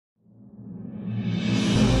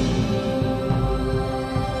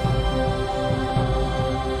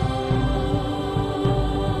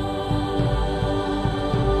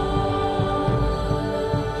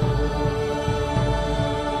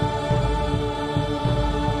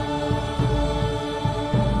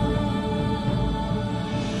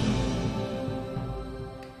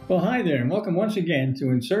Well, hi there, and welcome once again to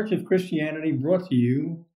In Search of Christianity, brought to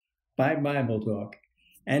you by Bible Talk.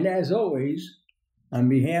 And as always, on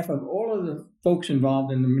behalf of all of the folks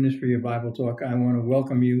involved in the ministry of Bible Talk, I want to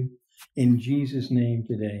welcome you in Jesus' name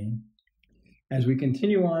today. As we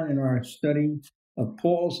continue on in our study of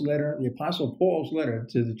Paul's letter, the Apostle Paul's letter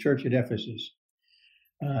to the church at Ephesus.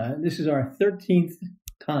 This is our 13th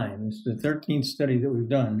time. This is the 13th study that we've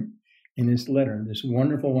done in this letter, this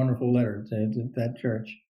wonderful, wonderful letter to that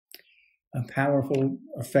church. A powerful,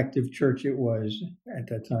 effective church it was at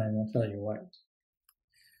that time, I'll tell you what.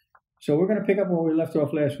 So we're going to pick up where we left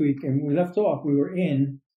off last week. And we were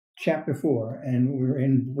in chapter 4, and we were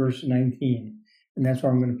in verse 19. And that's where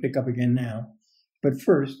I'm going to pick up again now. But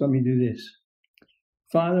first, let me do this.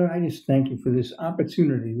 Father, I just thank you for this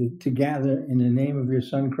opportunity to gather in the name of your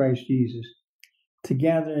Son, Christ Jesus, to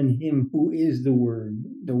gather in him who is the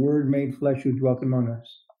Word made flesh who dwelt among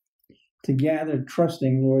us. To gather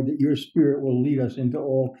trusting, Lord, that your Spirit will lead us into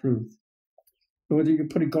all truth. Lord, that you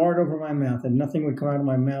put a guard over my mouth, and nothing would come out of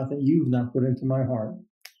my mouth that you've not put into my heart.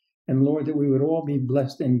 And Lord, that we would all be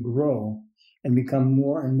blessed and grow and become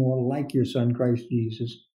more and more like your Son, Christ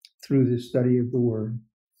Jesus, through this study of the Word.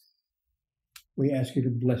 We ask you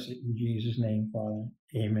to bless it in Jesus' name, Father.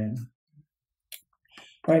 Amen.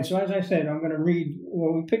 All right, so as I said, I'm going to read,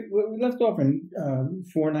 we left off in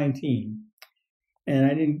 4:19. And I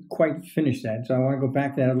didn't quite finish that, so I want to go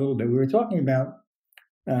back to that a little bit. We were talking about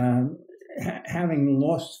having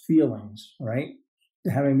lost feelings, right?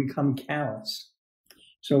 Having become callous.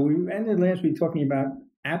 So we ended last week talking about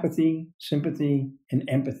apathy, sympathy, and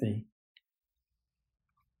empathy.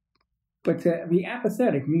 But to be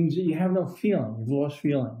apathetic means that you have no feeling. You've lost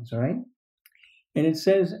feelings, right? And it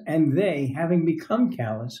says, and they, having become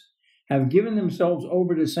callous, have given themselves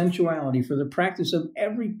over to sensuality for the practice of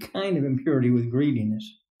every kind of impurity with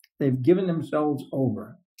greediness. They've given themselves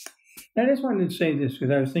over. Now, I just wanted to say this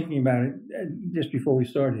because I was thinking about it just before we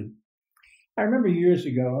started. I remember years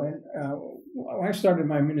ago, I started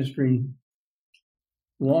my ministry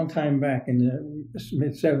a long time back in the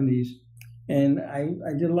mid-'70s, and I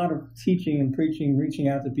did a lot of teaching and preaching, reaching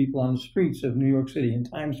out to people on the streets of New York City, in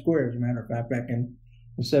Times Square, as a matter of fact, back in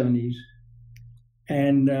the 70s.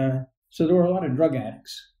 And so there were a lot of drug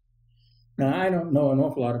addicts. Now, I don't know an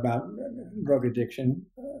awful lot about drug addiction.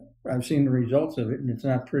 I've seen the results of it, and it's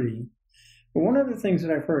not pretty. But one of the things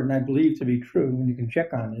that I've heard, and I believe to be true, and you can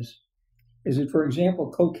check on this, is that, for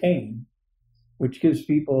example, cocaine, which gives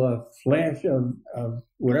people a flash of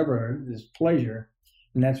whatever, this pleasure,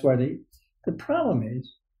 and that's why the problem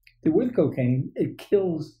is that with cocaine, it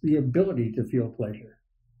kills the ability to feel pleasure.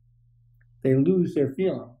 They lose their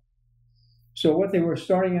feeling. So what they were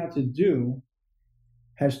starting out to do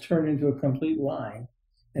has turned into a complete lie.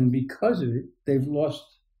 And because of it, they've lost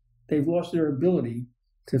their ability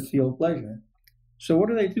to feel pleasure. So what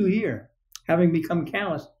do they do here? Having become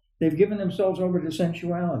callous, they've given themselves over to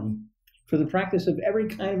sensuality for the practice of every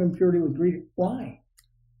kind of impurity with greed. Why?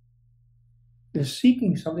 They're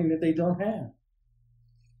seeking something that they don't have.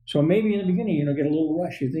 So maybe in the beginning, get a little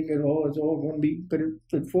rush. You think it's all going to be, but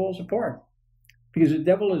it falls apart. Because the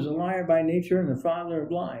devil is a liar by nature and the father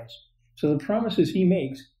of lies. So the promises he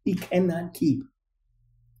makes, he cannot keep.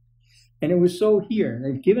 And it was so here.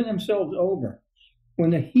 They've given themselves over. When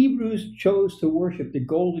the Hebrews chose to worship the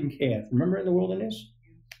golden calf, remember in the wilderness?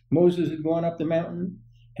 Moses had gone up the mountain,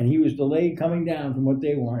 and he was delayed coming down from what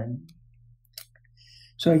they wanted.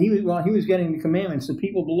 So while he was getting the commandments, the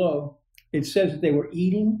people below, it says that they were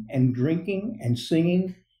eating and drinking and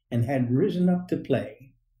singing and had risen up to play.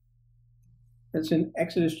 That's in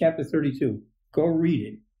Exodus chapter 32. Go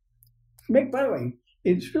read it. By the way,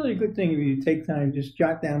 it's really a good thing if you take time, just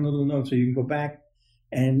jot down little notes so you can go back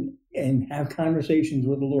and have conversations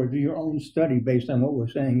with the Lord. Do your own study based on what we're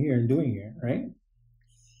saying here and doing here, right?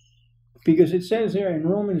 Because it says there in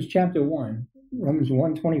Romans chapter 1, Romans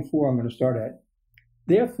 1:24, I'm going to start at.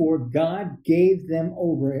 Therefore, God gave them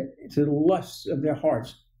over to the lusts of their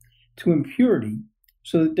hearts, to impurity,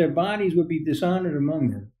 so that their bodies would be dishonored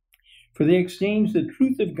among them. For they exchanged the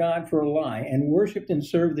truth of God for a lie and worshipped and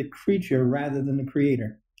served the creature rather than the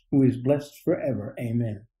Creator, who is blessed forever.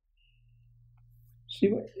 Amen.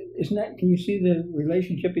 Can you see the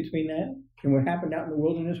relationship between that and what happened out in the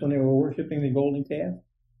wilderness when they were worshiping the golden calf?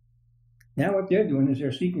 Now what they're doing is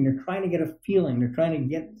they're trying to get a feeling, they're trying to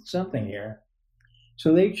get something here.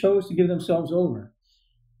 So they chose to give themselves over.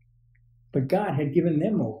 But God had given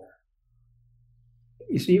them over.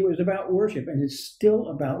 You see, it was about worship, and it's still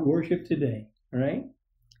about worship today, right?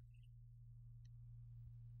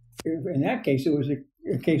 In that case, it was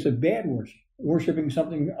a case of bad worship, worshiping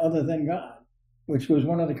something other than God, which was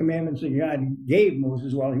one of the commandments that God gave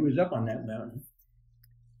Moses while he was up on that mountain.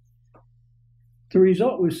 The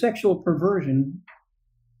result was sexual perversion.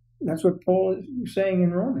 That's what Paul is saying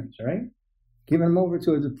in Romans, right? Giving them over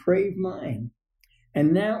to a depraved mind.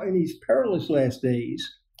 And now in these perilous last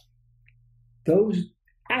days, those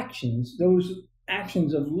actions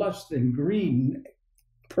of lust and greed and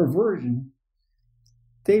perversion,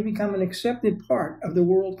 they become an accepted part of the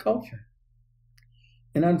world culture.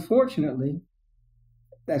 And unfortunately,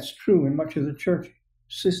 that's true in much of the church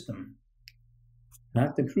system.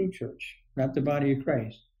 Not the true church, not the body of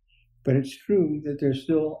Christ. But it's true that there's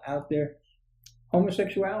still out there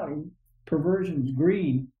homosexuality, perversions,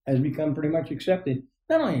 greed has become pretty much accepted.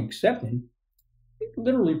 Not only accepted,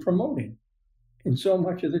 literally promoted in so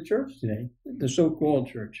much of the church today, the so-called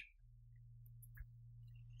church.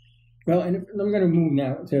 Well, and I'm going to move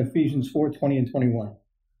now to Ephesians 4:20 and 21.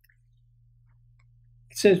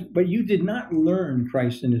 It says, "But you did not learn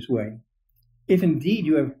Christ in this way, if indeed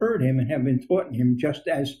you have heard him and have been taught in him, just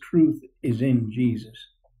as truth is in Jesus."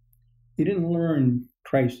 You didn't learn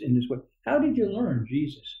Christ in this way. How did you learn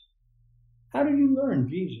Jesus? How did you learn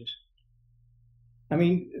Jesus? I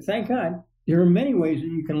mean, thank God, there are many ways that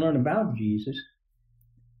you can learn about Jesus.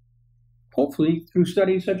 Hopefully, through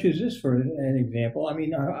studies such as this, for an example. I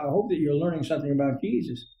mean, I hope that you're learning something about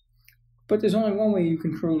Jesus. But there's only one way you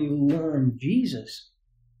can truly learn Jesus.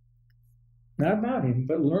 Not about him,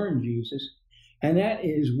 but learn Jesus. And that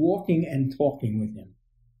is walking and talking with him.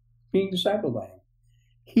 Being discipled by him.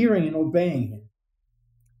 Hearing and obeying him.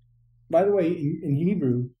 By the way, in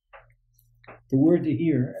Hebrew, the word to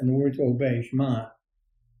hear and the word to obey, Shema,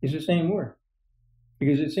 is the same word.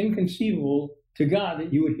 Because it's inconceivable to God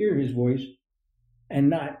that you would hear his voice and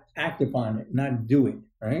not act upon it, not do it,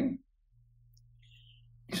 right?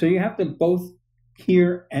 So you have to both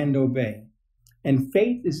hear and obey. And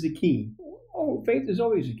faith is the key. Oh, faith is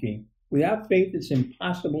always the key. Without faith, it's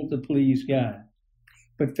impossible to please God.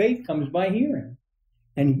 But faith comes by hearing.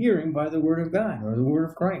 And hearing by the word of God, or the word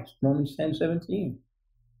of Christ, Romans 10:17.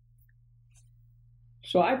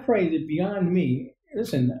 So I pray that beyond me,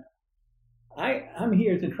 listen, I'm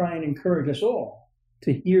here to try and encourage us all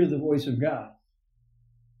to hear the voice of God,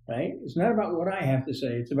 right? It's not about what I have to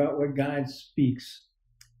say. It's about what God speaks.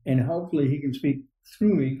 And hopefully he can speak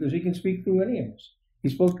through me, because he can speak through any of us. He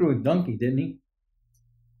spoke through a donkey, didn't he?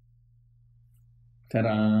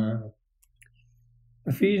 Ta-da!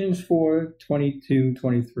 Ephesians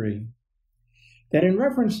 4:22-23. That in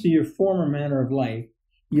reference to your former manner of life,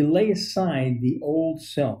 you lay aside the old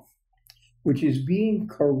self, which is being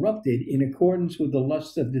corrupted in accordance with the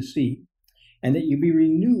lust of deceit, and that you be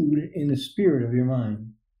renewed in the spirit of your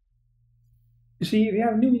mind. You see, if you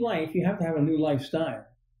have new life, you have to have a new lifestyle.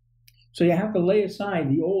 So you have to lay aside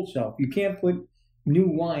the old self. You can't put new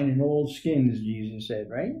wine in old skins, Jesus said,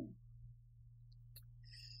 right?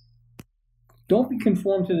 Don't be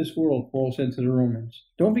conformed to this world, Paul said to the Romans.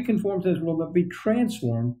 Don't be conformed to this world, but be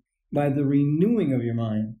transformed by the renewing of your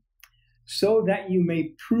mind, so that you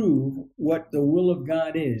may prove what the will of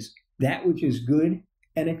God is, that which is good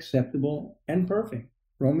and acceptable and perfect.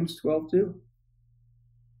 Romans 12:2.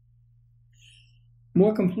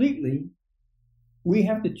 More completely, we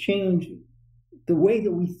have to change the way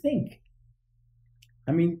that we think.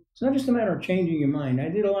 I mean, it's not just a matter of changing your mind. I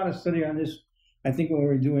did a lot of study on this, I think, when we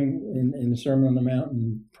were doing in the Sermon on the Mount,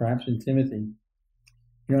 and perhaps in Timothy.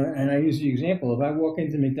 You know, and I use the example, if I walk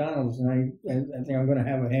into McDonald's and I think I'm going to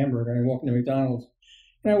have a hamburger, and I walk into McDonald's,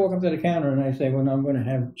 and I walk up to the counter and I say, well, no, I'm going to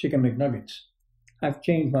have chicken McNuggets. I've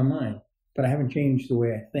changed my mind, but I haven't changed the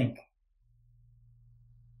way I think.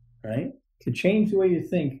 Right? To change the way you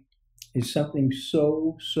think is something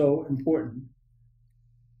so, so important.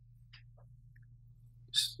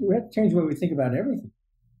 We have to change the way we think about everything.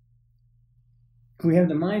 We have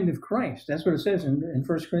the mind of Christ. That's what it says in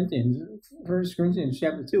 1 Corinthians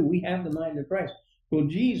chapter 2. We have the mind of Christ. Well,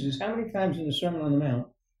 Jesus, how many times in the Sermon on the Mount,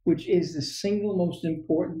 which is the single most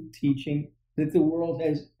important teaching that the world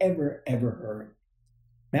has ever heard?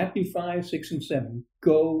 Matthew 5, 6, and 7.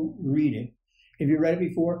 Go read it. If you read it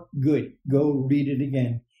before, good. Go read it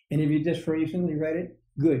again. And if you just recently read it,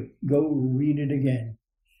 good. Go read it again.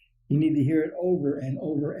 You need to hear it over and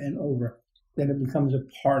over and over. Then it becomes a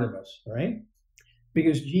part of us, right?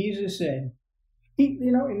 Because Jesus said,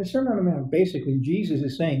 in the Sermon on the Mount, basically, Jesus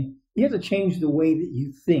is saying, you have to change the way that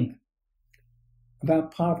you think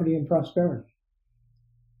about poverty and prosperity,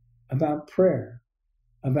 about prayer,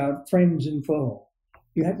 about friends and foe.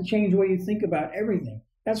 You have to change the way you think about everything.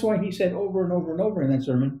 That's why he said over and over and over in that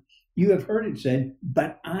sermon, you have heard it said,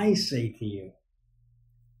 but I say to you.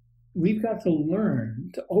 We've got to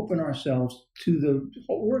learn to open ourselves to the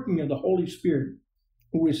working of the Holy Spirit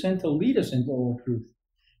who was sent to lead us into all truth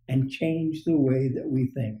and change the way that we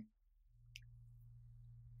think.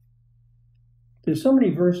 There's so many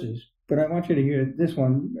verses, but I want you to hear this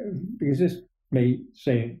one because this may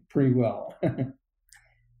say it pretty well.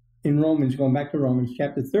 In Romans, going back to Romans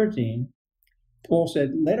chapter 13, Paul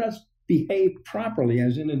said, "Let us behave properly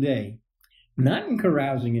as in a day, not in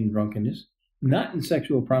carousing and drunkenness, not in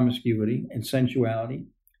sexual promiscuity and sensuality,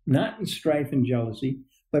 not in strife and jealousy,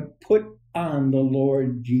 but put on the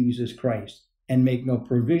Lord Jesus Christ and make no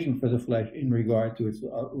provision for the flesh in regard to its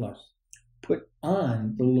lust." Put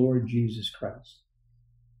on the Lord Jesus Christ.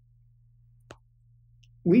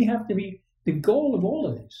 We have to be the goal of all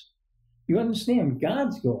of this. You understand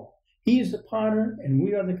God's goal. He is the potter and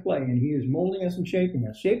we are the clay, and he is molding us and shaping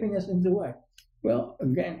us. Shaping us into what? Well,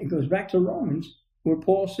 again, it goes back to Romans, where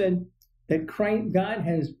Paul said that Christ, God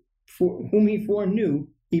has, whom he foreknew,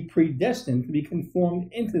 he predestined to be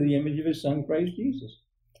conformed into the image of his Son, Christ Jesus.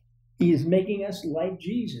 He is making us like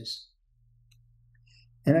Jesus.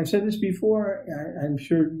 And I've said this before, I'm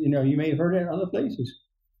sure you may have heard it in other places.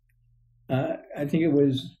 I think it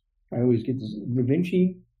was, I always get this, Da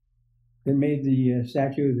Vinci that made the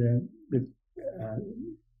statue of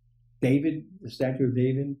David, the statue of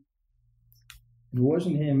David. It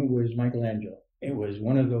wasn't him, it was Michelangelo. It was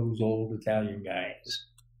one of those old Italian guys.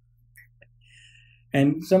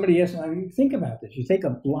 And somebody asked me, think about this. You take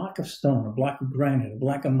a block of stone, a block of granite, a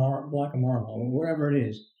block of marble, whatever it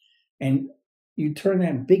is, and you turn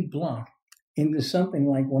that big block into something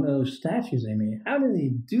like one of those statues they made. How do they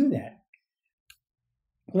do that?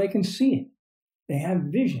 Well, they can see it. They have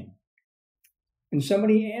vision. And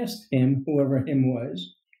somebody asked him, whoever him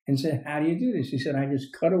was, and said, how do you do this? He said, I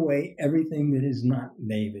just cut away everything that is not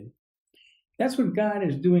David. That's what God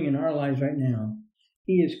is doing in our lives right now.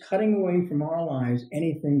 He is cutting away from our lives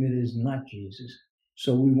anything that is not Jesus.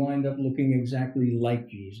 So we wind up looking exactly like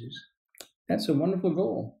Jesus. That's a wonderful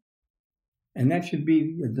goal. And that should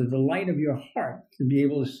be the delight of your heart, to be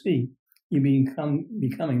able to see you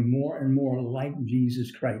becoming more and more like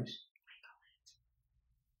Jesus Christ.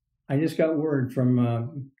 I just got word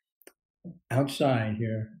from outside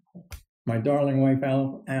here. My darling wife,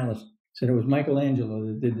 Alice, said it was Michelangelo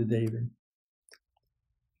that did the David.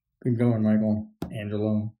 Good going,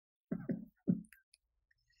 Michelangelo.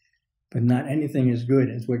 But not anything as good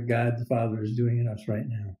as what God the Father is doing in us right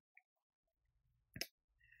now.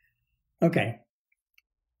 Okay.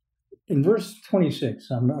 In verse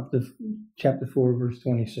 26, I'm up to chapter 4, verse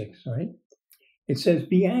 26, right? It says,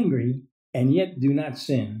 be angry and yet do not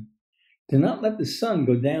sin. Do not let the sun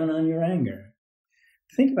go down on your anger.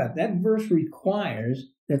 Think about it. That verse requires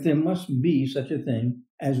that there must be such a thing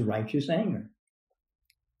as righteous anger.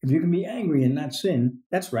 If you can be angry and not sin,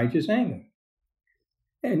 that's righteous anger.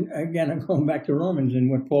 And again, I'm going back to Romans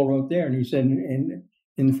and what Paul wrote there. And he said in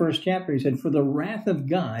the first chapter, he said, for the wrath of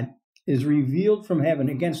God is revealed from heaven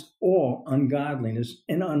against all ungodliness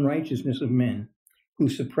and unrighteousness of men who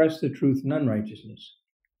suppress the truth and unrighteousness.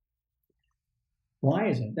 Why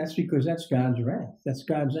is it? That's because that's God's wrath. That's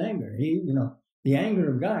God's anger. The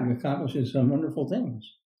anger of God accomplishes some wonderful things.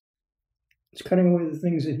 It's cutting away the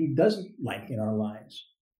things that he doesn't like in our lives.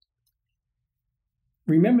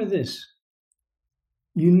 Remember this.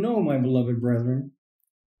 You know, my beloved brethren,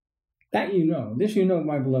 this you know,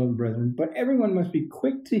 my beloved brethren, but everyone must be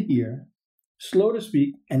quick to hear, slow to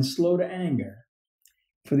speak, and slow to anger.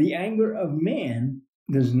 For the anger of man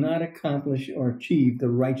does not accomplish or achieve the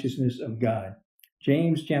righteousness of God.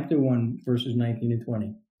 James chapter 1, verses 19 and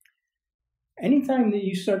 20. Anytime that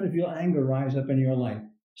you start to feel anger rise up in your life,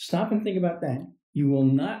 stop and think about that. You will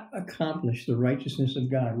not accomplish the righteousness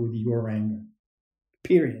of God with your anger.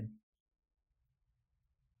 Period.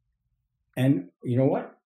 And you know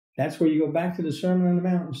what? That's where you go back to the Sermon on the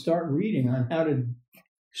Mount and start reading on how to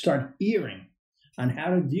start hearing on how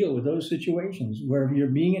to deal with those situations where you're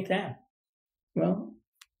being attacked. Well,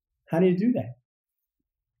 how do you do that?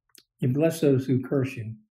 You bless those who curse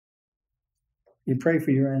you. You pray for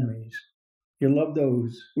your enemies. You love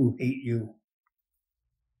those who hate you.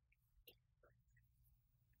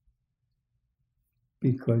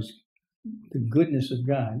 Because the goodness of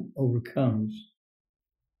God overcomes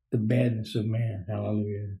the badness of man.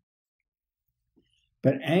 Hallelujah.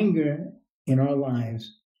 But anger in our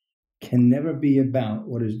lives can never be about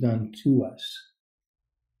what is done to us.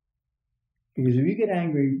 Because if you get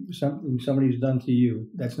angry for something somebody's done to you,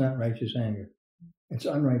 that's not righteous anger. It's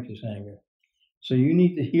unrighteous anger. So you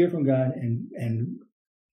need to hear from God and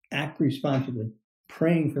act responsibly,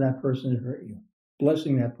 praying for that person that hurt you,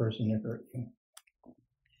 blessing that person that hurt you.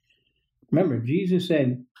 Remember, Jesus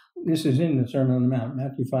said, this is in the Sermon on the Mount,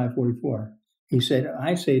 Matthew 5:44. He said,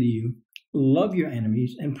 I say to you, love your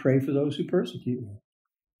enemies, and pray for those who persecute you.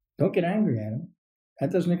 Don't get angry at them.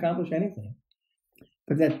 That doesn't accomplish anything.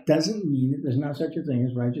 But that doesn't mean that there's not such a thing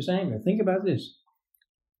as righteous anger. Think about this.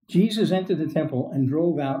 Jesus entered the temple and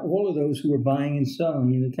drove out all of those who were buying and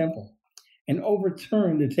selling in the temple, and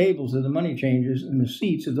overturned the tables of the money changers and the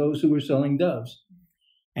seats of those who were selling doves.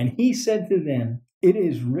 And he said to them, "It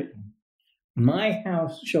is written, my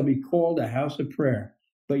house shall be called a house of prayer,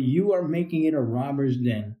 but you are making it a robber's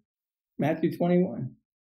den." Matthew 21.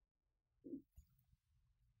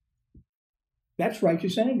 That's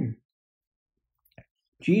righteous anger.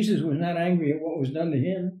 Jesus was not angry at what was done to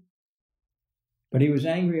him, but he was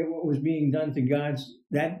angry at what was being done to God's,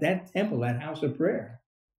 that temple, that house of prayer.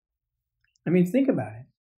 I mean, think about it.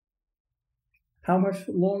 How much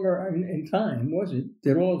longer in time was it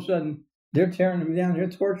that all of a sudden they're tearing him down, they're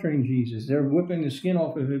torturing Jesus, they're whipping the skin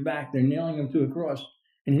off of his back, they're nailing him to a cross,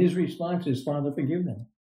 and his response is, "Father, forgive them."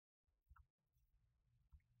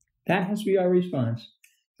 That has to be our response.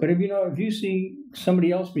 But if you see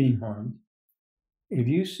somebody else being harmed, if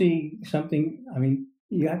you see something, I mean,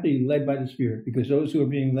 you have to be led by the Spirit, because those who are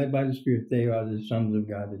being led by the Spirit, they are the sons of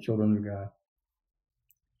God, the children of God.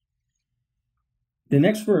 The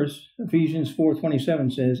next verse, Ephesians 4:27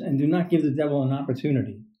 says, "And do not give the devil an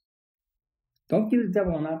opportunity." Don't give the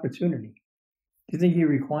devil an opportunity. Do you think he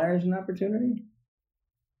requires an opportunity?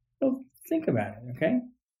 Well, think about it, okay?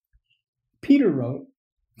 Peter wrote,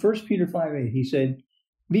 1 Peter 5:8, he said,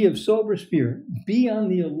 "Be of sober spirit, be on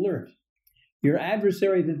the alert. Your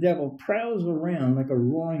adversary, the devil, prowls around like a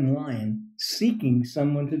roaring lion, seeking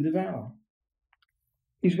someone to devour."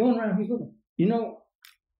 He's going around, he's looking.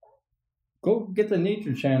 Go get the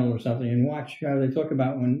Nature Channel or something and watch how they talk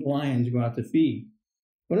about when lions go out to feed.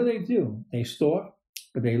 What do? They stalk,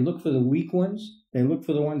 but they look for the weak ones. They look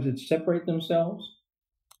for the ones that separate themselves.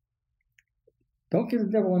 Don't give the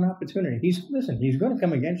devil an opportunity. He's going to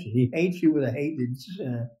come against you. He hates you with a hate that's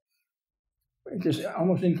just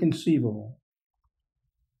almost inconceivable.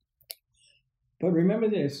 But remember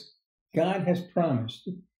this, God has promised.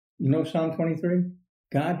 Psalm 23?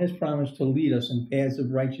 God has promised to lead us in paths of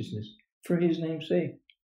righteousness for his name's sake.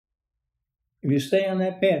 If you stay on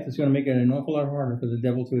that path, it's going to make it an awful lot harder for the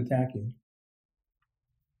devil to attack you.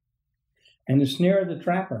 And the snare of the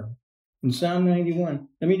trapper. In Psalm 91,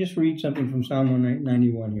 let me just read something from Psalm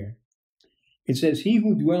 91 here. It says, "He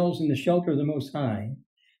who dwells in the shelter of the Most High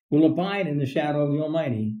will abide in the shadow of the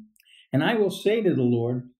Almighty. And I will say to the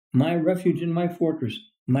Lord, my refuge and my fortress,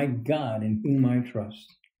 my God in whom I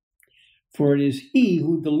trust. For it is he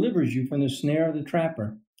who delivers you from the snare of the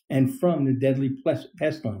trapper and from the deadly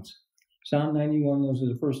pestilence." Psalm 91, those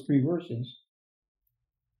are the first 3 verses.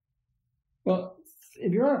 Well,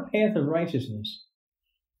 if you're on a path of righteousness,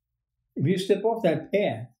 if you step off that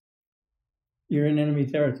path, you're in enemy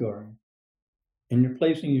territory, and you're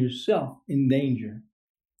placing yourself in danger.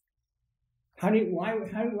 Why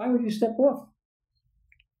would you step off?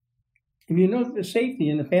 If you know the safety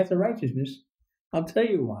in the path of righteousness, I'll tell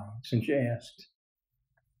you why, since you asked.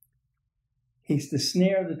 He's the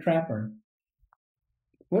snare of the trapper.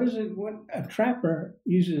 What a trapper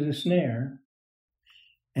uses a snare,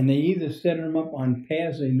 and they either set them up on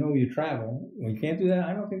paths they know you travel. Well, you can't do that.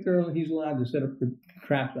 I don't think he's allowed to set up the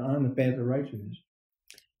traps on the path of righteousness.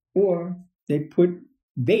 Or they put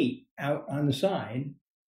bait out on the side,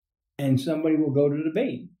 and somebody will go to the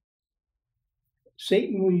bait.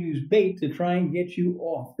 Satan will use bait to try and get you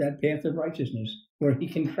off that path of righteousness where he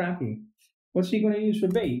can trap you. What's he going to use for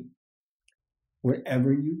bait?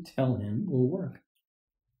 Whatever you tell him will work.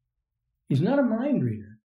 He's not a mind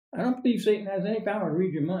reader. I don't believe Satan has any power to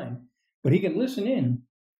read your mind, but he can listen in,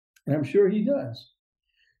 and I'm sure he does.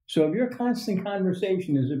 So if your constant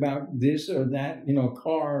conversation is about this or that, a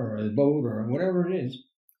car or a boat or whatever it is,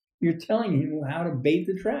 you're telling him how to bait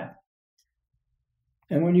the trap.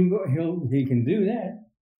 And when you go, he can do that.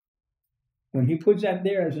 When he puts that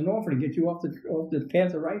there as an offer to get you off the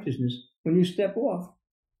path of righteousness, when you step off,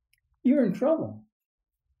 you're in trouble.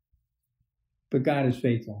 But God is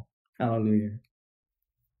faithful. Hallelujah.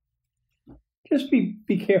 Just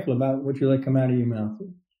be careful about what you let come out of your mouth,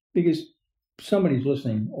 because somebody's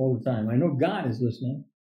listening all the time. I know God is listening,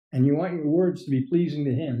 and you want your words to be pleasing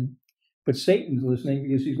to him, but Satan's listening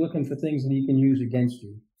because he's looking for things that he can use against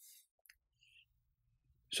you.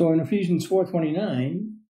 So in Ephesians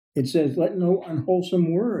 4:29, it says, "Let no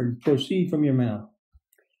unwholesome word proceed from your mouth,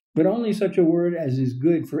 but only such a word as is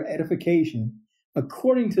good for edification,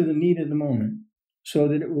 according to the need of the moment, so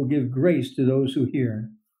that it will give grace to those who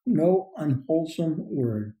hear." No unwholesome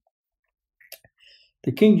word.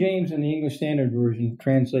 The King James and the English Standard Version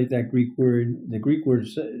translate the Greek word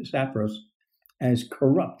sapros, as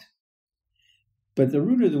corrupt. But the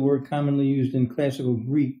root of the word commonly used in classical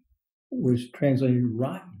Greek was translated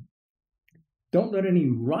rotten. Don't let any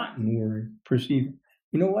rotten word perceive.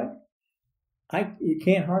 You know what? You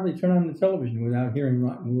can't hardly turn on the television without hearing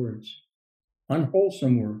rotten words,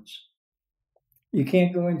 unwholesome words. You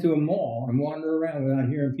can't go into a mall and wander around without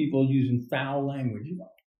hearing people using foul language,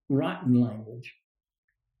 rotten language.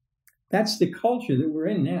 That's the culture that we're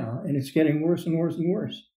in now, and it's getting worse and worse and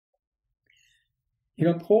worse.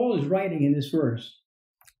 Paul is writing in this verse,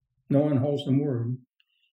 no unwholesome word,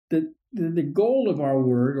 that the goal of our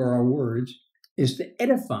word or our words is to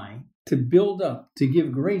edify, to build up, to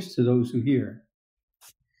give grace to those who hear.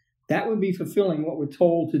 That would be fulfilling what we're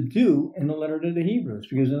told to do in the letter to the Hebrews,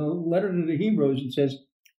 because in the letter to the Hebrews it says,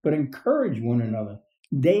 but encourage one another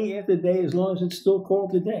day after day, as long as it's still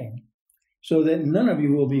called today, so that none of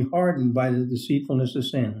you will be hardened by the deceitfulness of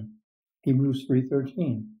sin. Hebrews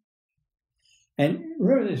 3:13. And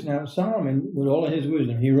remember this now, Solomon, with all of his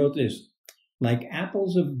wisdom, he wrote this, like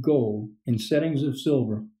apples of gold in settings of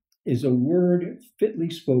silver is a word fitly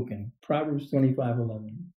spoken, Proverbs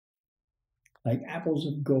 25:11. Like apples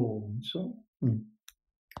of gold. So, you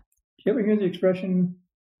ever hear the expression,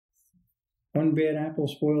 one bad apple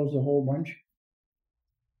spoils the whole bunch?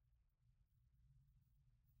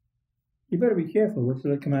 You better be careful what's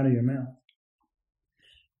going to come out of your mouth.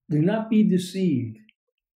 Do not be deceived.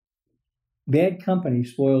 Bad company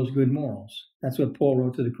spoils good morals. That's what Paul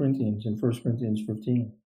wrote to the Corinthians in 1 Corinthians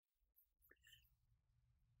 15.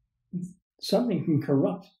 Something can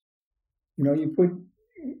corrupt.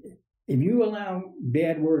 If you allow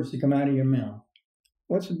bad words to come out of your mouth,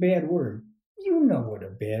 what's a bad word? You know what a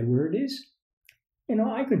bad word is.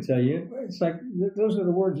 I could tell you, it's like, those are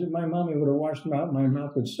the words that my mommy would have washed out my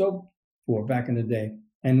mouth with soap for back in the day.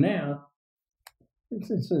 And now,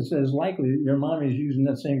 it's as likely that your mommy is using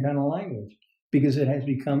that same kind of language, because it has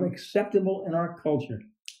become acceptable in our culture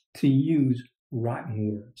to use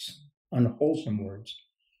rotten words, unwholesome words,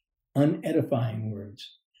 unedifying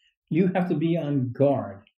words. You have to be on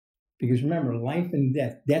guard, because remember, life and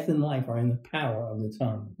death and life are in the power of the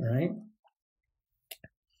tongue, all right?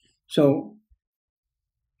 So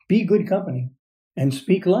be good company and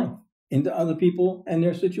speak life into other people and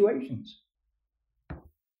their situations,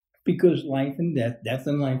 because life and death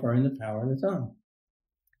and life are in the power of the tongue.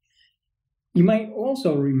 You might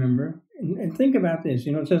also remember, and think about this,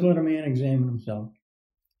 it says, let a man examine himself.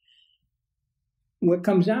 What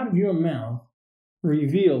comes out of your mouth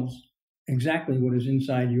reveals exactly what is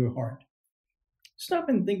inside your heart. Stop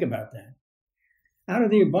and think about that. Out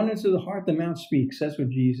of the abundance of the heart, the mouth speaks. That's what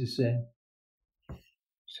Jesus said.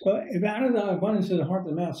 So if out of the abundance of the heart,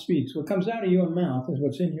 the mouth speaks, what comes out of your mouth is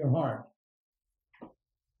what's in your heart.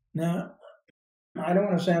 Now, I don't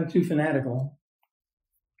want to sound too fanatical,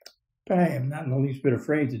 but I am not in the least bit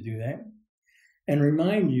afraid to do that, and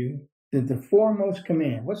remind you that the foremost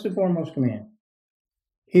command, what's the foremost command?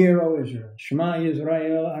 Hear, O Israel, Shema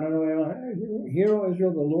Yisrael, Adonai, hear, O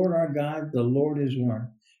Israel, the Lord our God, the Lord is one.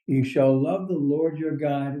 You shall love the Lord your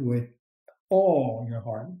God with all your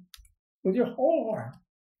heart, with your whole heart.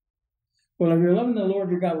 Well, if you're loving the Lord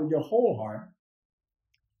your God with your whole heart,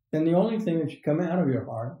 then the only thing that should come out of your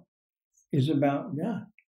heart is about God,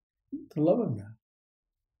 the love of God.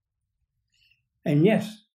 And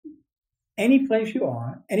yes, any place you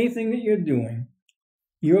are, anything that you're doing,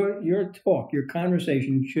 your talk, your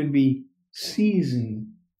conversation should be seasoned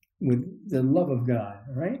with the love of God,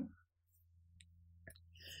 right?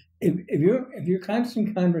 If your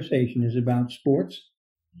constant conversation is about sports,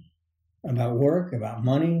 about work, about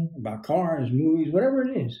money, about cars, movies, whatever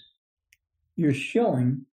it is, you're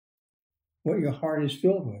showing what your heart is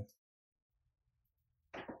filled with.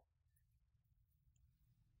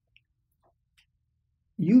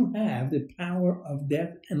 You have the power of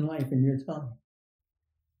death and life in your tongue.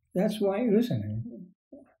 That's why, listen,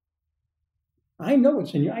 I know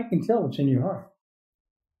what's in you. I can tell what's in your heart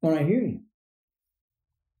when I hear you.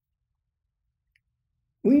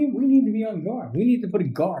 We need to be on guard. We need to put a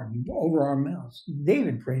guard over our mouths.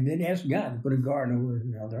 David prayed and asked God to put a guard over his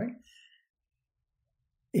mouth, right?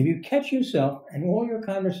 If you catch yourself and all your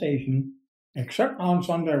conversation, except on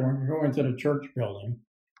Sunday when you go into the church building,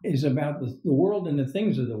 is about the world and the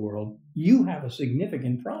things of the world, you have a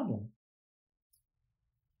significant problem.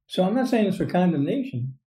 So I'm not saying this for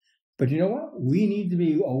condemnation, but you know what? We need to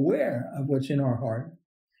be aware of what's in our heart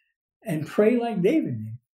and pray like David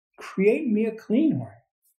did. Create me a clean heart.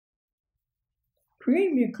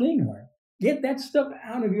 Create me a clean heart. Get that stuff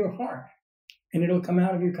out of your heart, and it'll come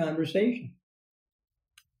out of your conversation.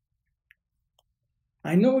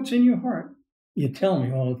 I know what's in your heart. You tell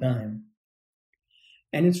me all the time.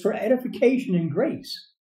 And it's for edification and grace.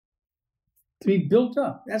 To be built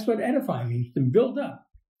up. That's what edify means, to build up.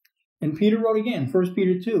 And Peter wrote again, 1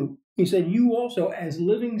 Peter 2, he said, you also as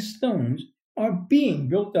living stones are being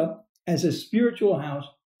built up as a spiritual house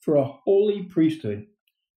for a holy priesthood,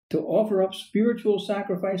 to offer up spiritual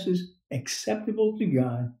sacrifices acceptable to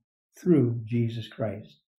God through Jesus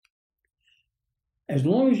Christ. As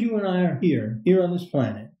long as you and I are here on this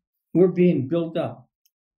planet, we're being built up,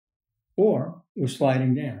 or we're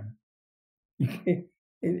sliding down. It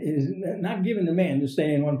is not given to man to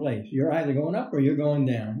stay in one place. You're either going up or you're going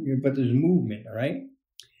down, but there's movement, all right?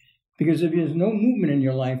 Because if there's no movement in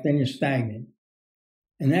your life, then you're stagnant.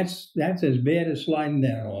 And that's as bad as sliding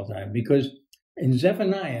down all the time. Because in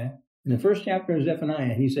Zephaniah, in the first chapter of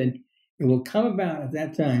Zephaniah, he said, it will come about at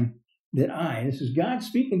that time that this is God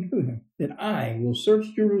speaking to him, that I will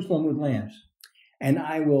search Jerusalem with lamps, and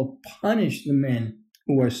I will punish the men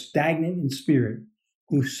who are stagnant in spirit,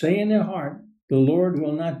 who say in their heart, the Lord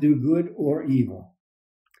will not do good or evil.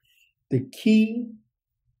 The key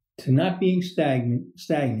to not being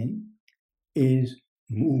stagnant is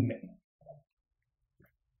movement.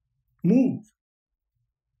 Move.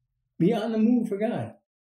 Be on the move for God.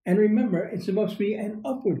 And remember, it's supposed to be an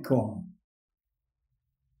upward call.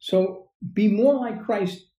 So be more like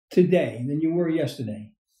Christ today than you were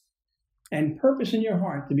yesterday. And purpose in your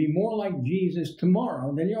heart to be more like Jesus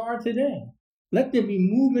tomorrow than you are today. Let there be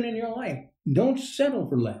movement in your life. Don't settle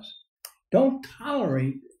for less. Don't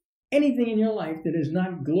tolerate anything in your life that is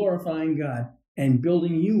not glorifying God and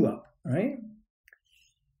building you up, right?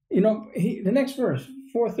 You know, the next verse,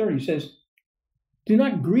 4:30 says, do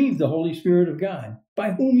not grieve the Holy Spirit of God,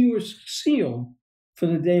 by whom you were sealed for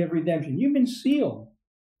the day of redemption. You've been sealed.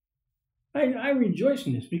 I rejoice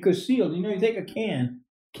in this because sealed, you take a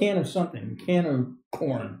can of something, a can of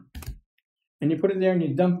corn, and you put it there and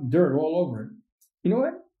you dump dirt all over it. You know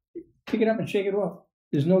what? Pick it up and shake it off.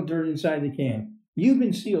 There's no dirt inside the can. You've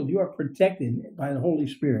been sealed. You are protected by the Holy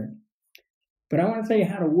Spirit. But I want to tell you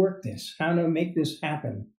how to work this, how to make this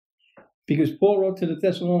happen. Because Paul wrote to the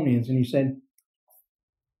Thessalonians and he said,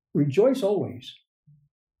 rejoice always.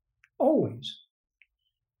 Always.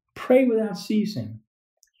 Pray without ceasing.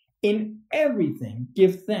 In everything,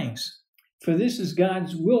 give thanks, for this is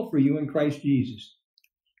God's will for you in Christ Jesus.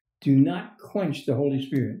 Do not quench the Holy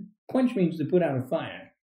Spirit. Quench means to put out a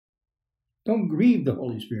fire. Don't grieve the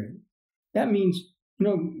Holy Spirit. That means,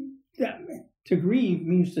 to grieve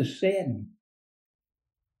means to sadden,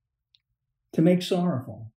 to make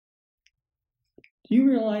sorrowful. Do you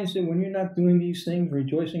realize that when you're not doing these things,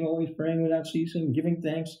 rejoicing, always praying without ceasing, giving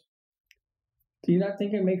thanks, do you not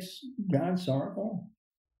think it makes God sorrowful?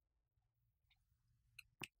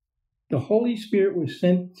 The Holy Spirit was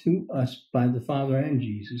sent to us by the Father and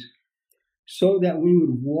Jesus so that we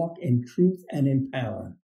would walk in truth and in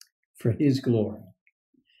power for His glory.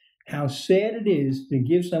 How sad it is to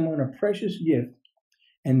give someone a precious gift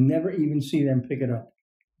and never even see them pick it up.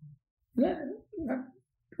 Not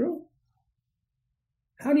true.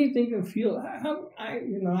 How do you think they'll feel?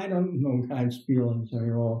 I don't know God's feelings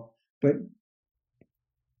at all, but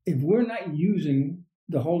if we're not using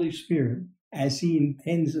the Holy Spirit as He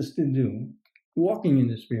intends us to do, walking in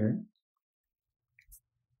the Spirit,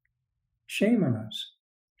 shame on us.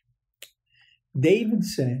 David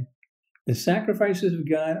said, the sacrifices of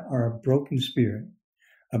God are a broken spirit,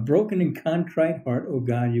 a broken and contrite heart, O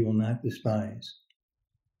God, you will not despise.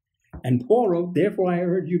 And Paul wrote, therefore I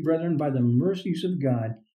urge you, brethren, by the mercies of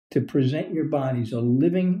God, to present your bodies a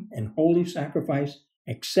living and holy sacrifice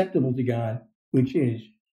acceptable to God, which is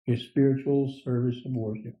your spiritual service of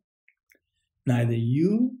worship. Neither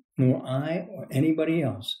you nor I or anybody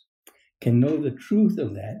else can know the truth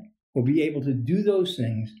of that or be able to do those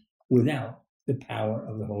things without the power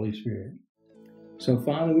of the Holy Spirit. So,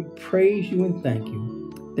 Father, we praise you and thank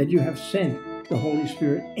you that you have sent the Holy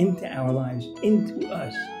Spirit into our lives, into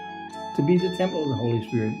us, to be the temple of the Holy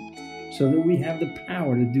Spirit, so that we have the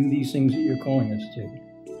power to do these things that you're calling us to,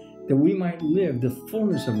 that we might live the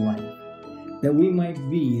fullness of life, that we might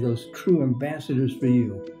be those true ambassadors for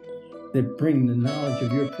you, that bring the knowledge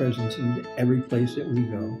of your presence into every place that we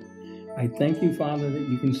go. I thank you, Father, that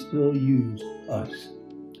you can still use us,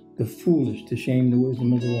 the foolish, to shame the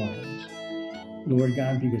wisdom of the wise. Lord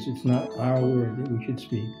God, because it's not our word that we should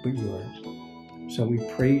speak, but yours. So we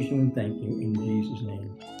praise you and thank you in Jesus'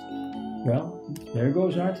 name. Well, there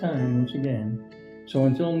goes our time once again. So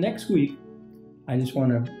until next week, I just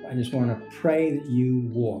want to pray that you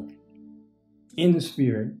walk in the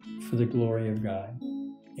Spirit for the glory of God.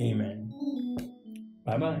 Amen.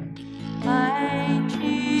 Bye-bye. My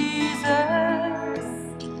Jesus,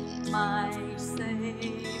 my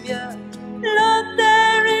Savior, Lord,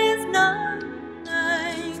 there is none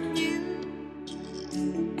like you.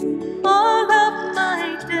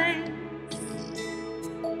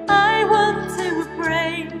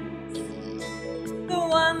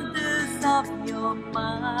 of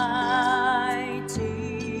mine.